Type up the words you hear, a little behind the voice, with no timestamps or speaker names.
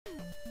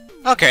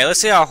Okay, let's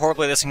see how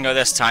horribly this can go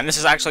this time. This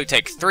is actually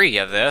take 3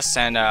 of this,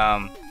 and,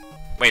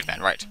 wait a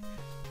minute, right.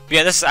 But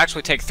yeah, this is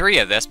actually take 3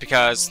 of this,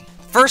 because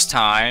first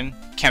time,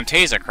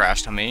 Camtasia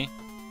crashed on me,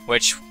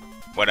 which,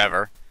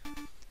 whatever.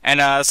 And,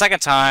 the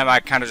second time, I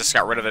kind of just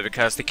got rid of it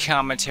because the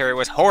commentary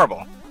was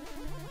horrible.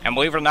 And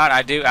believe it or not,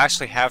 I do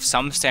actually have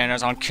some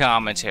standards on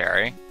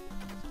commentary.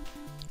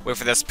 Wait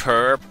for this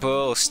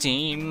purple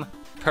steam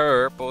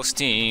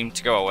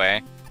to go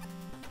away.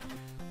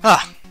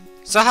 Ah.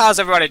 So how's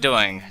everybody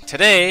doing?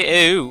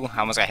 Today, ooh, I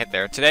almost got hit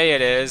there. Today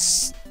it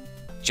is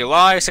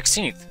July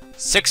 16th,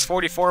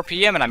 6:44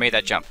 p.m. and I made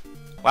that jump.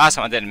 Last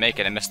time I didn't make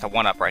it and missed the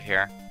 1-up right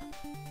here.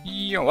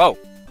 Yo, whoa.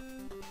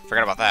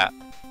 Forgot about that.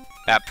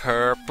 That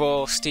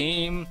purple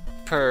steam.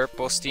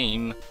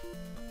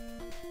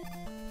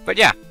 But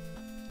yeah.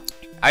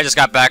 I just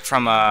got back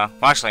from, well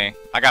actually,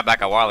 I got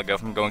back a while ago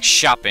from going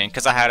shopping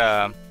because I had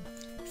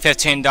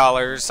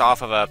 $15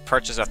 off of a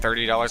purchase of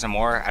 $30 or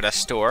more at a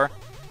store.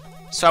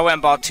 So I went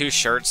and bought 2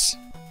 shirts,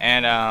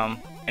 and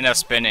ended up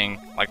spending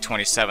like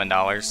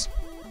 $27,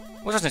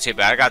 which wasn't too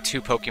bad. I got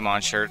 2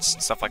 Pokemon shirts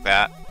and stuff like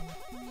that.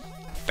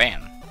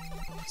 Bam.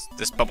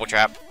 This bubble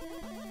trap.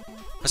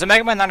 Was it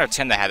Mega Man 9 or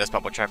 10 that had this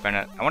bubble trap in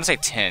it? I want to say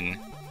 10.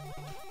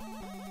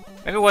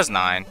 Maybe it was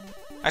 9.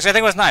 Actually, I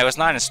think it was 9. It was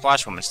 9 in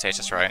Splash Woman's stage,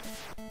 that's right.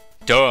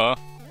 Duh.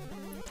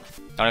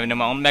 Don't even know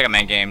my own Mega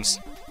Man games.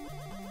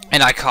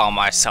 And I call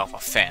myself a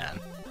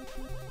fan.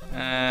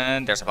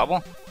 And there's a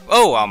bubble.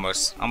 Oh,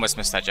 almost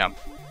missed that jump.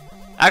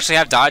 I actually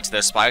have died to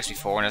those spikes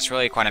before, and it's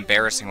really quite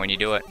embarrassing when you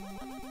do it.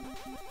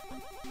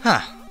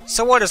 Huh.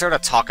 So what is there to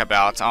talk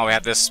about? Oh, we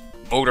have this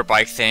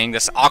motorbike thing,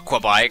 this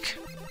aqua bike,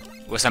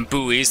 with some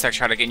buoys that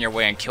try to get in your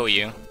way and kill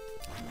you.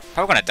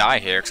 Probably gonna die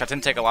here, because I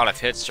didn't take a lot of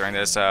hits during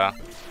this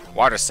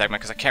water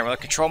segment, because I can't really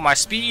control my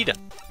speed.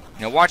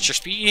 You know, watch your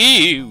speed.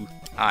 Ew.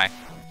 Hi.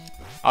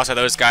 Also,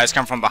 those guys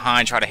come from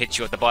behind, try to hit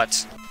you with the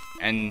butt,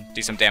 and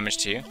do some damage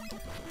to you.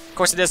 Of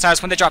course, it is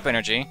nice when they drop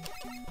energy.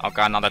 Oh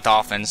god, not the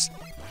dolphins.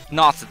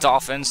 Not the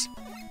dolphins.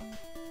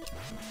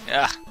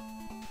 Ugh.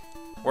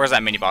 Where's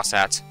that mini-boss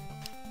at?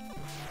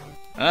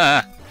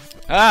 Oh,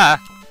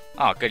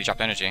 good, he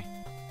dropped energy.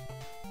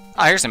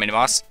 Oh, here's the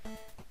mini-boss.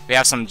 We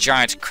have some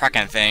giant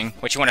kraken thing,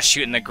 which you want to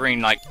shoot in the green,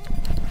 like,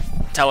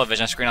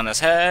 television screen on his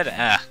head.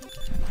 Yeah,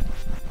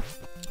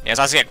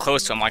 so I have to get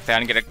close to him like that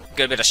and get a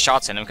good bit of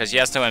shots in him, because he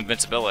has no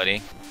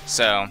invincibility.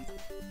 So,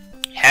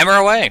 hammer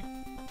away!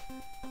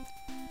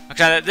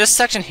 Okay, this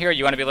section here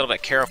you want to be a little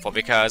bit careful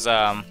because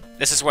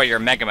this is where your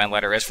Mega Man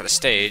letter is for the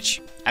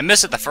stage. I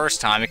missed it the first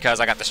time because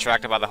I got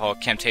distracted by the whole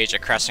Camtasia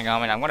crashing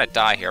on me, and I'm going to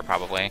die here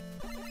probably.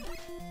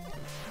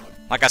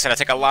 Like I said, I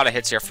take a lot of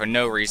hits here for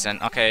no reason.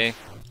 Okay.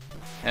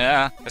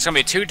 Yeah, there's going to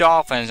be 2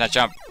 dolphins that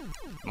jump.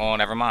 Well,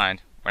 never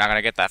mind. We're not going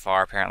to get that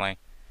far apparently.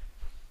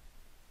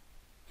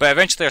 But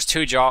eventually there's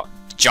 2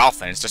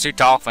 dolphins. There's 2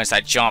 dolphins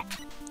that jump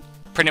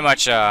pretty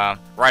much right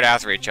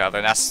after each other.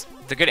 And that's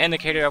the good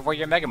indicator of where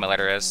your Mega Man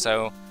letter is,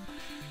 so...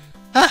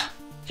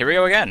 here we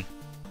go again.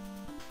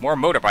 More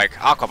motorbike,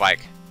 aqua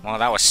bike. Well,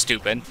 that was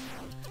stupid.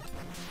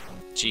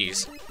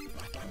 Jeez.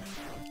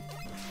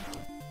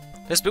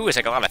 This buoy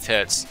take a lot of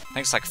hits. I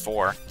think it's like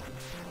 4.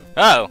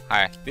 Oh,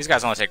 hi. These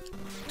guys only take,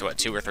 what,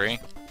 2 or 3?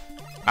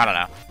 I don't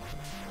know.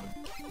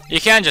 You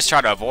can just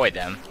try to avoid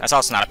them. That's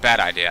also not a bad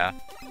idea.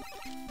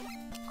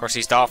 Of course,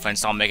 these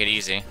dolphins don't make it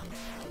easy.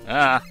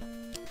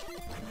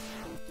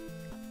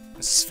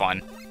 This is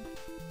fun.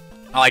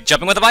 I like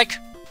jumping with a bike.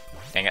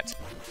 Dang it.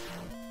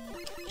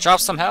 Drop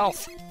some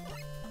health.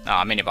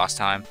 Ah, mini-boss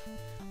time.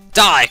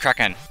 Die,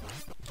 Kraken!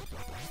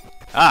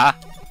 I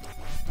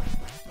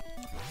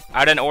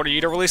didn't order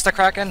you to release the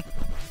Kraken?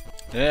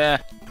 Yeah.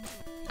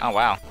 Oh,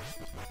 wow.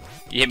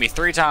 You hit me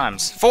 3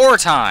 times. 4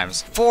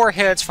 times! 4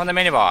 hits from the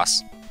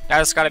mini-boss.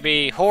 That's gotta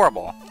be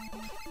horrible.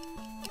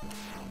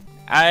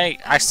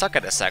 I suck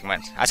at this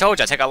segment. I told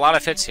you I take a lot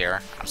of hits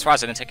here. I'm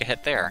surprised I didn't take a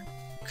hit there.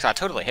 Because I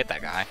totally hit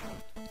that guy.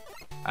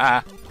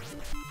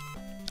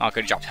 Oh,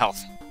 good, dropped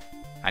health.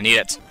 I need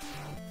it.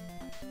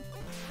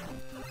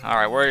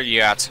 Alright, where are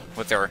you at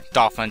with your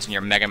dolphins and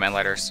your Mega Man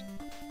letters?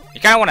 You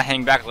kind of want to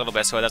hang back a little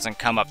bit so it doesn't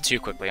come up too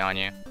quickly on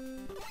you.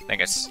 I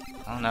think it's...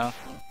 I don't know.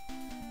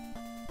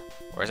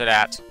 Where's it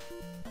at?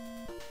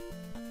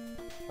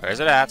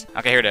 Where's it at?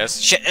 Okay, here it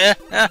is. Shit!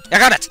 I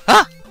got it!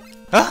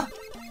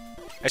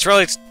 It's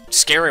really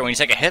scary when you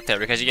take a hit there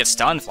because you get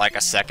stunned for like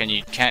a second,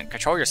 you can't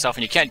control yourself,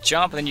 and you can't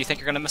jump, and then you think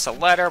you're gonna miss a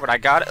letter, but I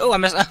got it. Oh, I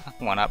missed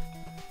 1 up.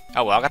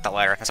 Oh well, I got the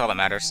letter. That's all that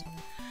matters.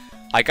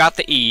 I got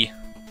the E.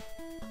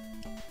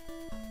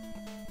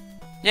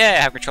 Yeah,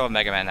 I have control of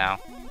Mega Man now.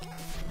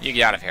 You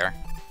get out of here.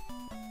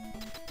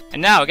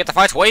 And now, we get to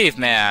fight Wave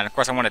Man! Of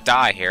course, I want to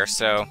die here,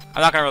 so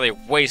I'm not gonna really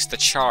waste the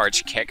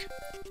charge kick.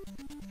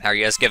 There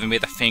he is, giving me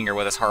the finger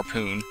with his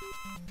harpoon.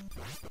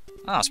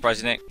 Oh, I'm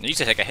surprised he didn't use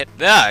to take a hit.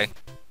 I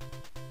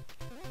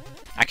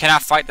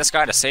cannot fight this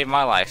guy to save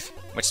my life,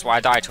 which is why I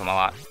die to him a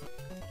lot.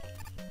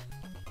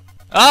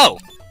 Oh!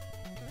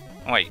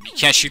 Wait, you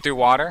can't shoot through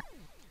water?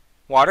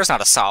 Water's not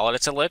a solid,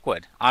 it's a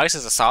liquid. Ice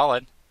is a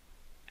solid.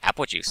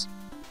 Apple juice.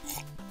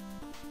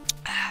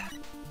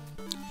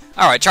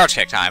 Alright, charge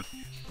kick time.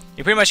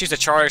 You pretty much use a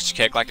charge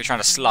kick like you're trying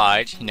to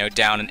slide, you know,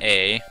 down an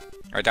A,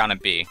 or down an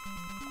B.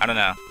 I don't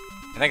know.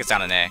 I think it's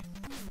down an A.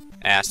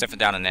 Yeah, it's definitely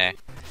down an A.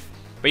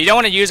 But you don't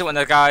want to use it when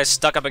the guy's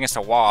stuck up against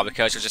a wall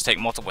because you'll just take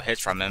multiple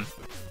hits from him.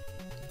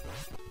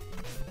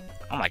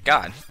 Oh my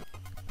god.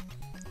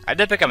 I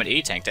did pick up an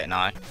E-tank, didn't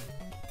I?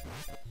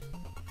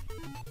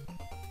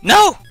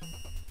 No!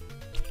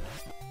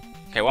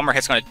 Okay, one more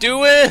hit's gonna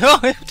do it! Oh,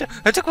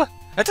 I took one!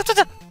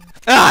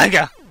 Ah, I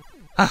go!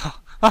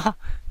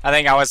 I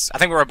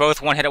think we were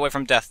both one hit away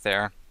from death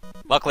there.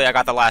 Luckily, I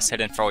got the last hit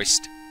in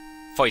foist.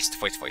 Foist.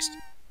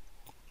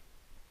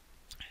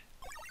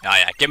 Oh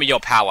yeah, give me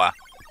your power.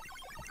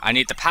 I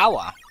need the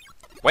power.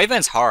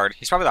 Waveman's hard.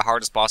 He's probably the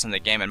hardest boss in the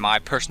game, in my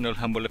personal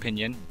humble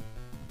opinion.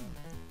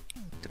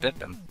 Pick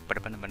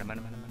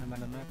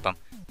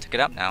it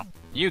up now.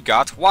 You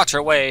got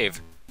Water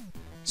Wave.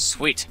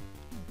 Sweet.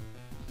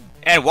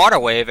 And Water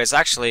Wave is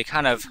actually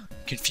kind of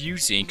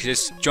confusing because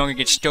it's strong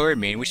against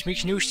Starman, which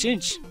makes no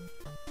sense.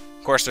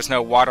 Of course, there's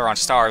no water on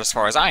stars as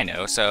far as I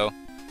know, so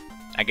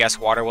I guess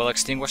water will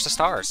extinguish the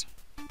stars.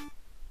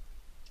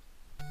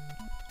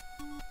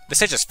 This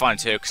stage is fun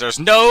too because there's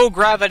no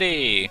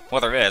gravity. Well,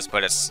 there is,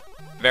 but it's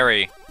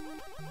very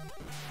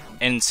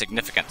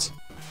insignificant.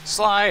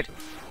 Slide.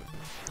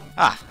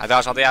 Ah, I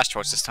dodged all the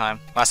asteroids this time.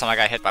 Last time I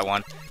got hit by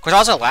one. Of course,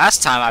 also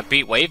last time I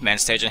beat Waveman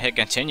stage and hit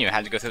continue. I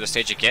had to go through the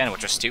stage again,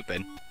 which was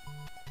stupid.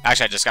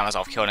 Actually, I just got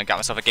myself killed and got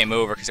myself a game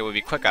over because it would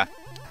be quicker.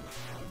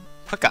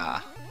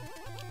 Quicker.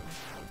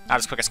 Not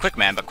as quick as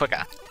Quickman, but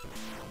quicker.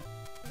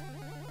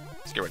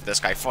 Let's get rid of this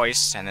guy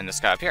first, and then this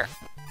guy up here.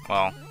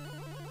 Well,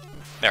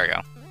 there we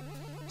go.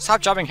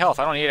 Stop dropping health.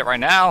 I don't need it right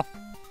now.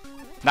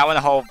 Not when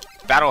the whole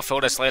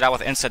battlefield is laid out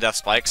with insta-death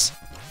spikes.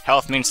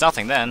 Health means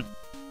nothing then.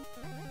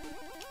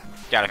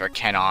 Get out of here,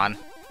 Kenon.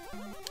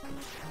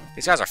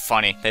 These guys are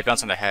funny. They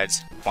bounce on their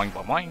heads. Boing,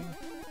 boing, boing.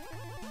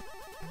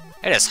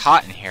 It is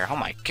hot in here. Oh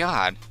my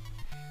god.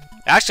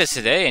 Actually,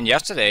 today and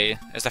yesterday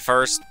is the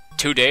first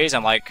 2 days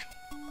in like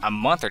a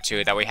month or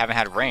two that we haven't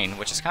had rain,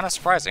 which is kind of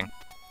surprising.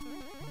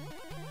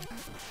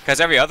 Because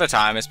every other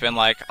time it's been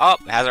like, oh,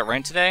 has it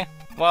rained today?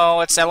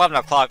 Well, it's 11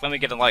 o'clock. Let me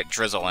get a light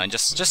drizzle in,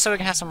 just so we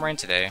can have some rain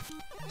today.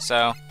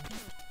 So,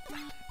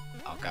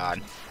 oh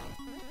god.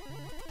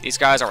 These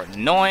guys are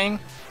annoying.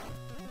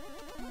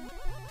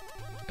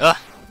 Ugh.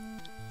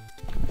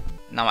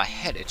 Now my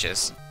head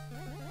itches.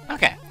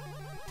 Okay.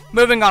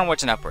 Moving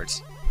onwards and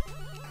upwards.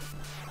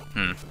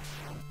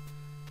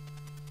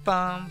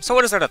 So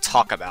what is there to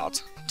talk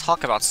about?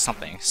 Talk about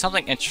something.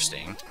 Something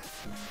interesting.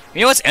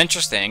 You know what's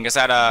interesting is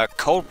that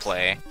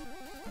Coldplay,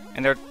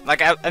 and they're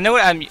like I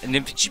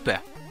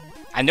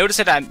notice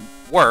it at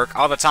work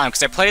all the time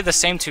because they play the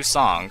same two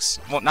songs.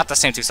 Well, not the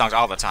same two songs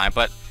all the time,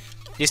 but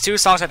these two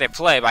songs that they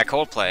play by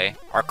Coldplay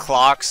are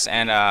Clocks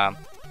and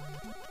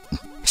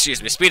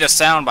excuse me, Speed of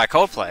Sound by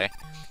Coldplay.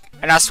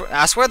 And I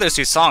swear those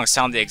two songs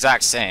sound the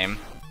exact same.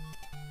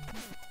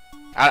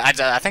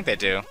 I think they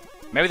do.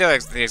 Maybe they're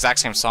like the exact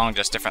same song,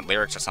 just different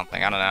lyrics or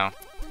something. I don't know.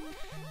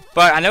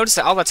 But I notice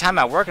it all the time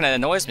at work, and it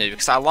annoys me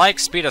because I like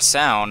Speed of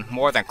Sound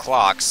more than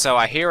Clocks. So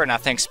I hear it and I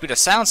think Speed of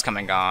Sound's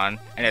coming on,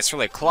 and it's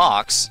really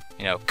Clocks,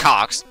 you know,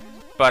 Cox.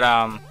 But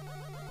I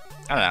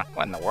don't know.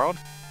 What in the world?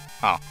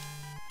 Oh,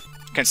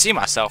 I can see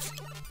myself.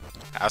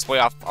 I was way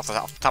off the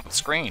top of the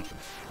screen.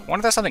 I wonder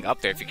if there's something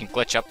up there. If you can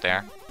glitch up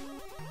there,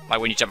 like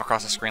when you jump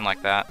across the screen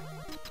like that.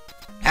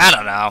 I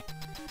don't know.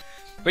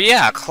 But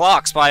yeah,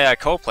 Clocks by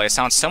Coldplay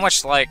sounds so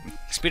much like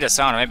Speed of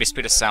Sound, or maybe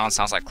Speed of Sound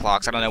sounds like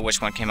Clocks. I don't know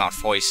which one came out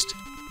first.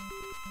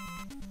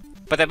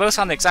 But they both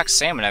sound the exact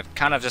same, and it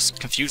kind of just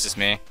confuses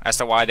me as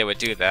to why they would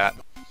do that.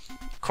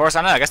 Of course,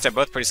 I know, I guess they're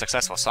both pretty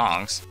successful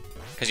songs,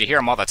 because you hear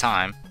them all the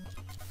time.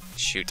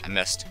 Shoot, I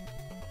missed.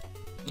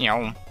 You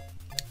know.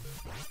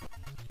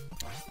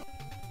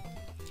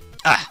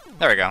 Ah,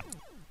 there we go.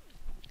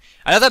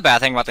 Another bad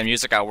thing about the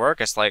music at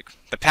work is, like,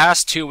 the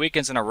past 2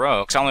 weekends in a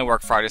row, because I only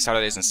work Fridays,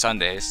 Saturdays, and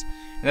Sundays.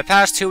 In the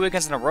past 2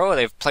 weekends in a row,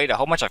 they've played a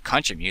whole bunch of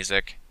country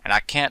music, and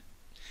I can't...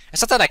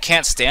 It's not that I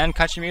can't stand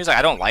country music,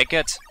 I don't like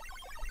it.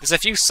 There's a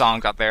few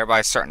songs out there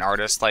by certain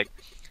artists, like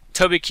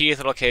Toby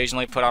Keith will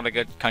occasionally put out a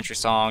good country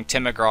song,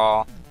 Tim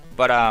McGraw,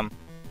 but,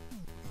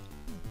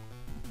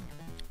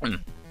 for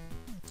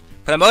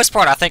the most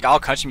part, I think all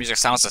country music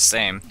sounds the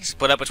same,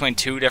 split up between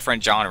two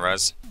different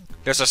genres.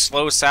 There's a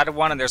slow, sad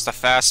one, and there's the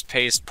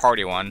fast-paced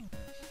party one.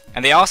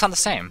 And they all sound the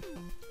same.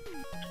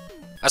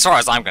 As far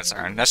as I'm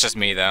concerned. That's just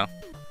me, though.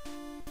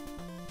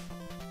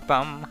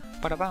 Bum,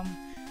 ba-da-bum,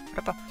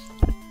 ba-da-bum.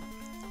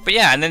 But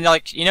yeah, and then,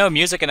 like, you know,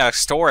 music in a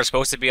store is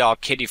supposed to be all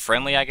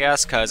kiddie-friendly, I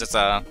guess, because it's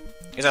a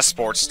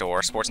sports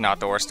store, sports and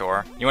outdoor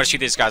store. You want to shoot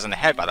these guys in the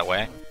head, by the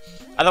way.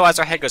 Otherwise,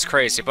 our head goes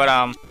crazy.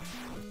 But,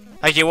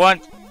 like, you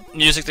want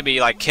music to be,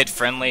 like,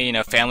 kid-friendly, you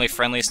know,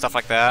 family-friendly, stuff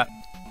like that.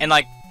 And,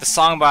 like, the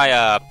song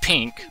by,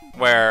 Pink,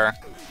 where...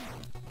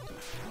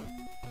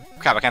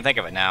 Crap, I can't think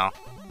of it now.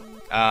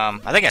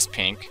 I think it's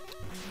Pink.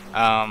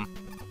 Wow.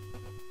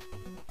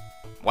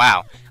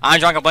 I'm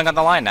drawing a blank on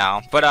the line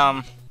now, but,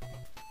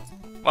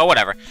 well,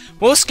 whatever.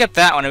 We'll skip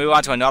that one and move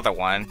on to another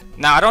one.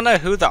 Now, I don't know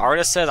who the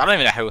artist is. I don't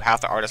even know who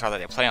half the artists are that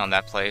they play on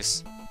that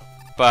place.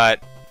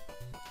 but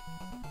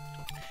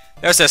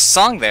there's this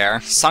song there,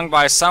 sung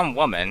by some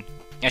woman,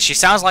 and she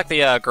sounds like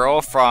the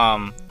girl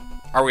from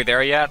Are We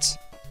There Yet?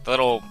 The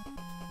little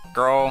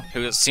girl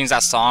who sings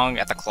that song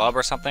at the club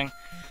or something.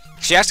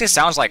 She actually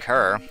sounds like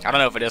her. I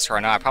don't know if it is her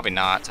or not. Probably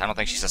not. I don't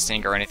think she's a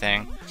singer or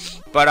anything.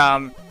 But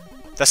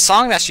the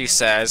song that she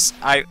says,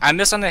 I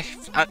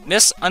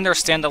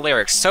misunderstand the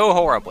lyrics so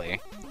horribly.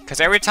 Because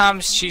every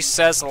time she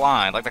says the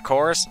line, like the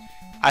chorus,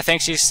 I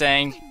think she's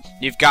saying,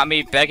 "You've got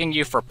me begging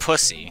you for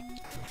pussy."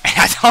 And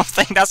I don't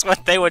think that's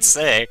what they would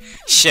say.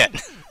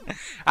 Shit.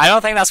 I don't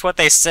think that's what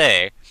they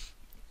say.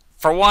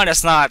 For one,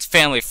 it's not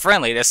family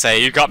friendly to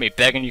say, "You got me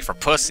begging you for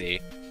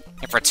pussy."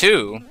 And for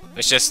two,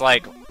 it's just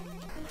like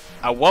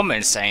a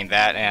woman saying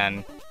that,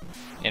 and,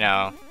 you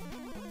know,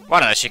 well, I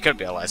don't know, she could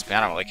be a lesbian,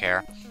 I don't really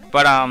care.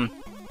 But,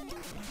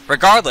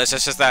 regardless,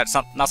 it's just that it's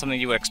not something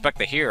you would expect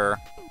to hear,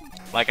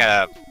 like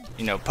at a,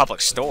 you know, public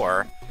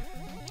store.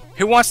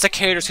 Who wants to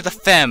cater to the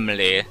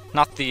family,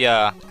 not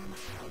the,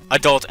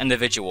 adult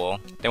individual?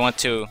 They want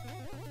to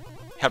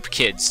help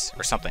kids,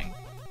 or something.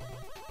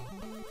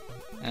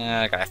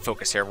 I gotta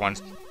focus here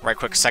right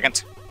quick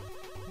second.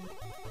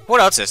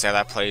 What else is there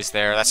that plays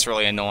there? That's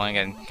really annoying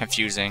and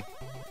confusing.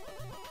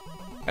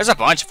 There's a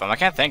bunch of them, I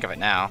can't think of it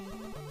now.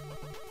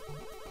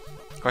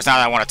 Of course, now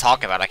that I want to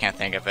talk about it, I can't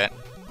think of it.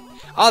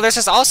 Oh, there's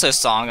this also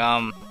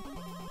song,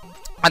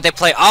 that they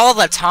play all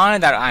the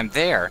time that I'm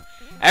there.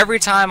 Every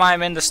time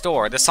I'm in the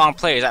store, this song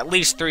plays at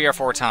least 3 or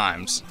 4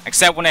 times.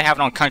 Except when they have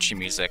it on country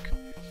music.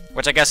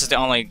 Which I guess is the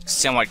only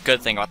somewhat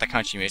good thing about the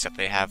country music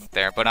they have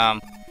there. But,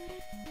 I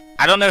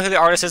don't know who the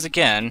artist is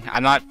again.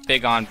 I'm not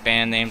big on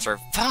band names or...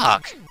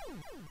 Fuck!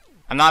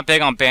 I'm not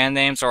big on band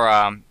names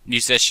or,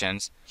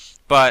 musicians.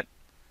 But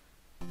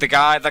the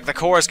guy, like the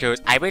chorus goes,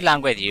 "I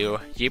belong with you,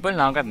 you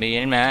belong with me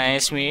and my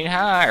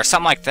sweetheart," or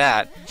something like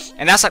that.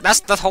 And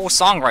that's the whole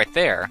song right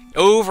there.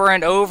 Over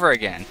and over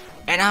again.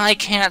 And I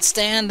can't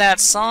stand that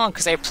song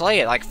because they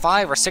play it like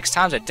 5 or 6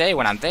 times a day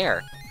when I'm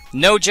there.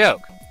 No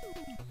joke.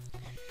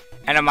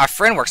 And my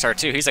friend works there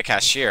too, he's a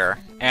cashier.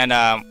 And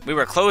we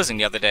were closing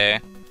the other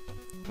day,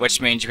 which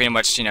means you pretty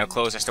much, you know,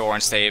 close the store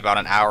and stay about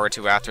an hour or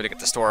 2 after to get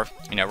the store,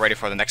 you know, ready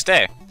for the next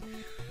day.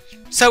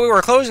 So we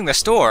were closing the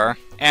store,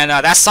 and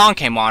that song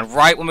came on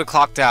right when we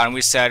clocked out, and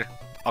we said,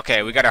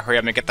 okay, we gotta hurry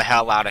up and get the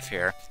hell out of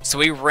here. So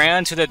we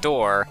ran to the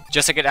door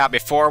just to get out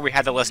before we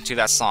had to listen to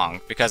that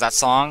song, because that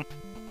song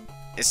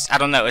is, I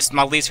don't know, it's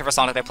my least favorite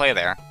song that they play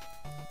there.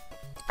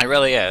 It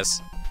really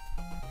is.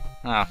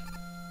 Oh.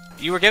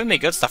 You were giving me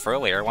good stuff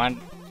earlier, why not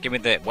give me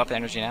the weapon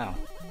energy now?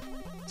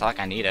 It's not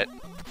like I need it.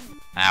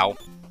 Ow.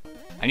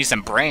 I need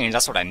some brains,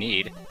 that's what I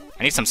need.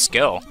 I need some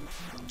skill.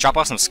 Drop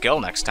off some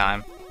skill next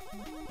time.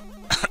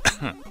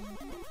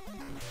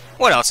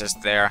 What else is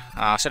there?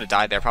 I should have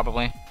died there,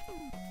 probably.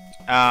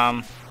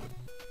 Damn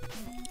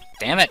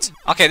it.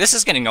 Okay, this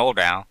is getting old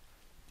now.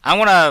 I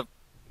want to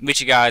meet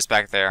you guys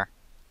back there.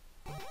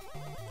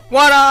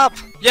 What up?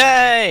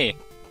 Yay!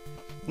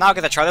 Now I'll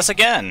get to try this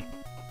again.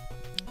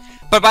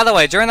 But by the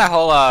way, during that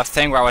whole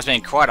thing where I was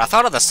being quiet, I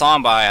thought of the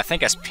song by, I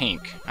think it's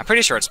Pink. I'm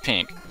pretty sure it's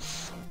Pink.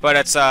 But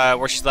it's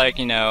where she's like,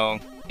 you know,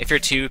 if you're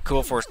too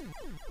cool for...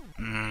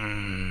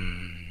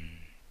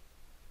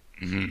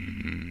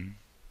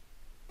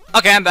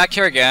 Okay, I'm back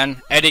here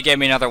again. Eddie gave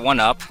me another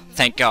 1-up.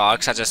 Thank God,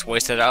 because I just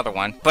wasted the other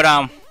one. But,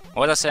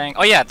 what was I saying?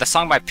 Oh yeah, the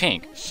song by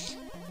Pink.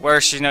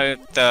 Where she, you know,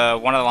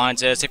 one of the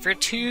lines is, if you're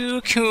too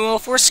cool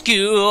for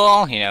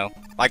school, you know,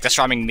 like the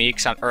Charming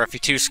Meeks, or if you're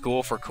too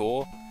school for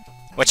cool.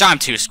 Which I'm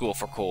too school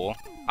for cool,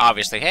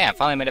 obviously. Hey, I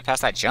finally made it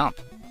past that jump.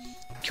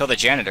 Kill the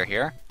janitor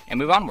here, and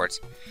move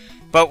onwards.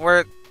 But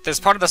there's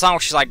part of the song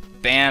where she's like,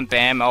 bam,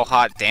 bam, oh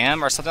hot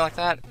damn, or something like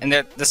that. And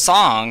the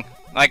song,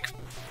 like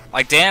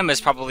damn is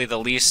probably the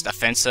least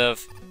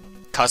offensive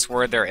cuss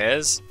word there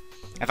is.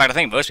 In fact, I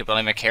think most people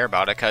don't even care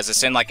about it, because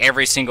it's in like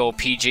every single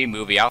PG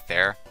movie out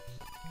there.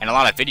 And a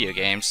lot of video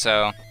games,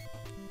 so...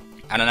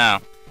 I don't know.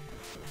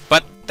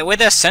 But the way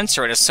they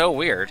censor it is so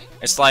weird.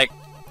 It's like...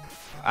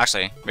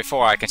 Actually,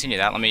 before I continue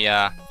that, let me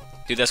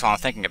do this while I'm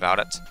thinking about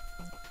it.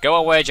 Go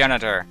away,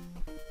 janitor.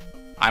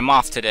 I'm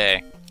off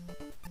today.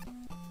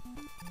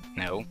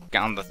 No,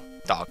 get on the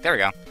dog. There we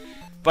go.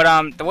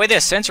 But the way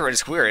they censor it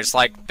is weird. It's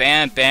like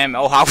bam, bam,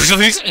 oh, how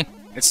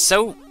it's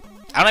so...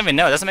 I don't even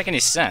know. It doesn't make any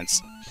sense.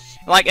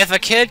 Like, if a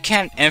kid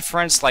can't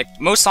inference,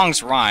 like, most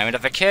songs rhyme, and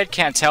if a kid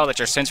can't tell that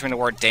you're censoring the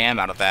word damn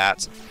out of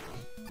that,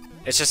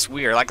 it's just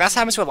weird. Like, that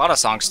happens with a lot of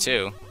songs,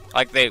 too.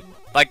 Like,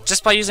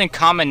 just by using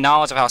common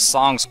knowledge of how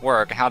songs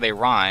work and how they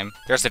rhyme,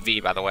 there's the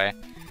V, by the way,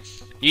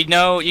 you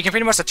know, you can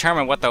pretty much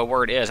determine what the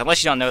word is,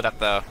 unless you don't know that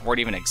the word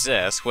even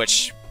exists,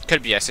 which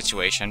could be a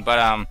situation, but,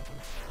 I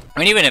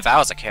mean, even if I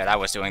was a kid, I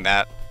was doing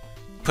that.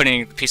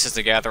 Putting pieces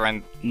together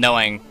and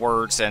knowing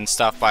words and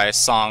stuff by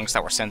songs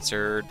that were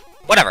censored.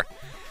 Whatever.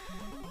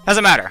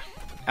 Doesn't matter.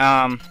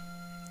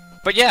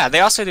 But yeah,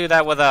 they also do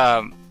that with,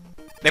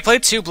 they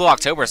played 2 Blue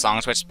October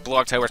songs, which Blue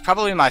October is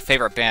probably my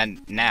favorite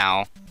band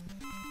now.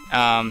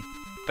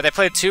 But they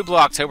played 2 Blue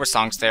October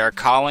songs there,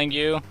 Calling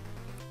You,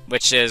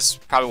 which is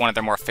probably one of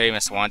their more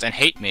famous ones, and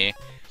Hate Me.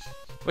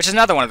 which is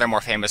another one of their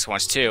more famous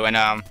ones too.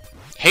 And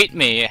Hate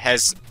Me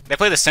they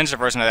play the censored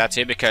version of that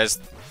too, because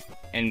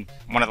in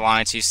one of the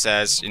lines he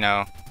says, you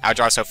know, I'll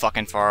drive so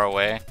fucking far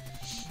away.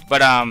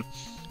 But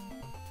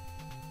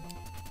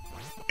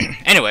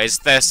anyways,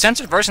 the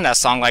censored version of that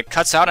song like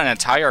cuts out an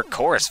entire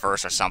chorus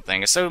verse or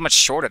something. It's so much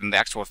shorter than the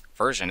actual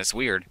version. It's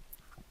weird.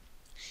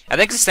 I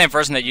think it's the same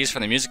version they used for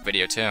the music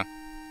video too.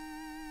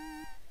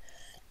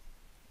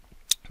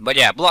 But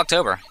yeah, Blue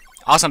October,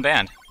 awesome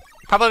band.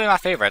 Probably my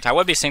favorite. I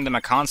would be seeing them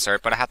at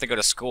concert, but I have to go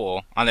to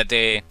school on the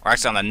day, or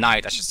actually on the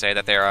night, I should say,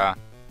 that they're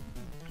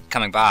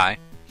coming by.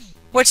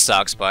 Which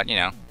sucks, but, you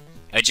know,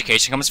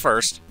 education comes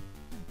first.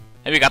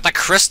 And we got the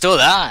Crystal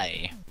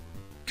Eye.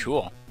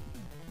 Cool.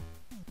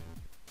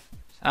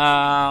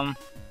 Oh,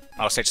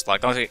 stage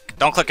select.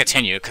 Don't click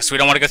continue, because we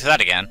don't want to go through that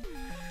again.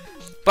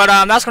 But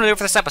that's going to do it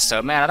for this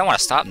episode. Man, I don't want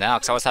to stop now,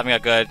 because I was having a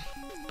good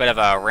bit of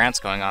a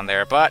rant going on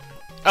there. But,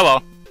 oh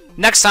well.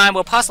 Next time,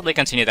 we'll possibly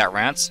continue that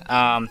rant.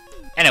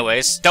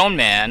 Anyways, Stone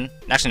Man,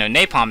 actually no,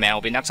 Napalm Man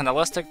will be next on the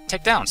list to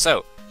take down.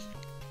 So,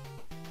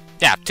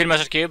 yeah,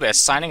 twodimensionalcube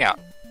is signing out.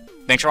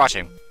 Thanks for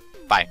watching.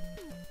 Bye.